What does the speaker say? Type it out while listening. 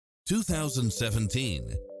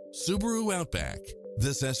2017 Subaru Outback.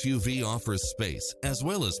 This SUV offers space as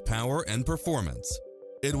well as power and performance.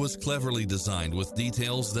 It was cleverly designed with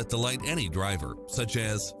details that delight any driver, such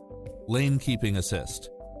as lane keeping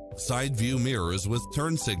assist, side view mirrors with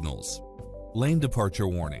turn signals, lane departure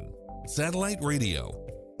warning, satellite radio,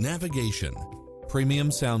 navigation, premium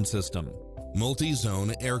sound system,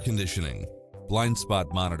 multi-zone air conditioning, blind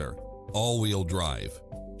spot monitor, all-wheel drive,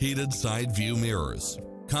 heated side view mirrors.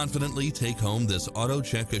 Confidently take home this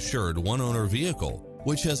AutoCheck assured one-owner vehicle,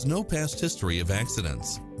 which has no past history of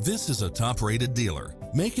accidents. This is a top-rated dealer.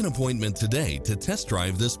 Make an appointment today to test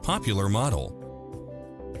drive this popular model.